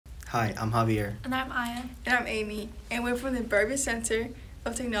Hi, I'm Javier. And I'm Aya. And I'm Amy, and we're from the Birdville Center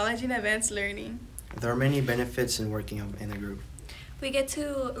of Technology and Advanced Learning. There are many benefits in working in a group. We get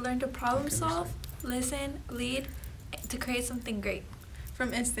to learn to problem solve, listen, lead, to create something great. For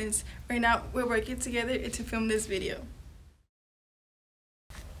instance, right now we're working together to film this video.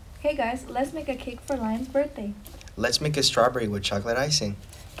 Hey guys, let's make a cake for Lion's birthday. Let's make a strawberry with chocolate icing.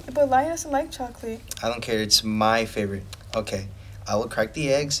 But Lion doesn't like chocolate. I don't care, it's my favorite. Okay, I will crack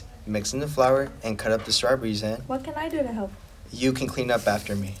the eggs, mix in the flour, and cut up the strawberries in. What can I do to help? You can clean up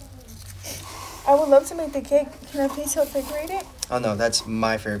after me. I would love to make the cake. Can I please help decorate it? Oh no, that's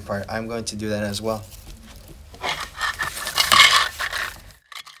my favorite part. I'm going to do that as well.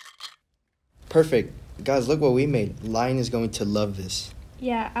 Perfect. Guys, look what we made. Lion is going to love this.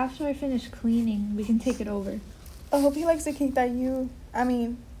 Yeah, after I finish cleaning, we can take it over. I hope he likes the cake that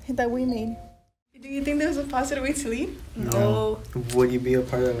we made. Do you think there's a positive way to lead? No. Would you be a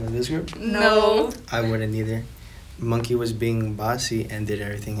part of this group? No. I wouldn't either. Monkey was being bossy and did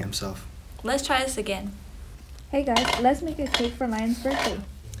everything himself. Let's try this again. Hey guys, let's make a cake for Lion's birthday.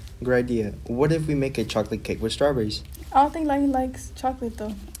 Great idea. What if we make a chocolate cake with strawberries? I don't think Lion likes chocolate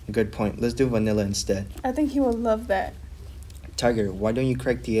though. Good point. Let's do vanilla instead. I think he will love that. Tiger, why don't you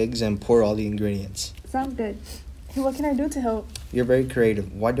crack the eggs and pour all the ingredients? Sounds good. Hey, what can I do to help? You're very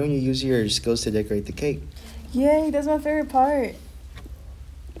creative. Why don't you use your skills to decorate the cake? Yay, that's my favorite part.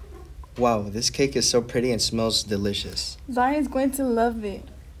 Wow, this cake is so pretty and smells delicious. Lion's going to love it.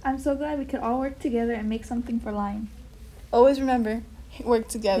 I'm so glad we could all work together and make something for Lion. Always remember, work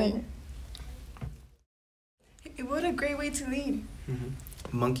together. What a great way to lead.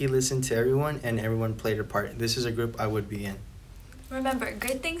 Monkey listened to everyone and everyone played a part. This is a group I would be in. Remember,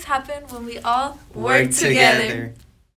 great things happen when we all Work together.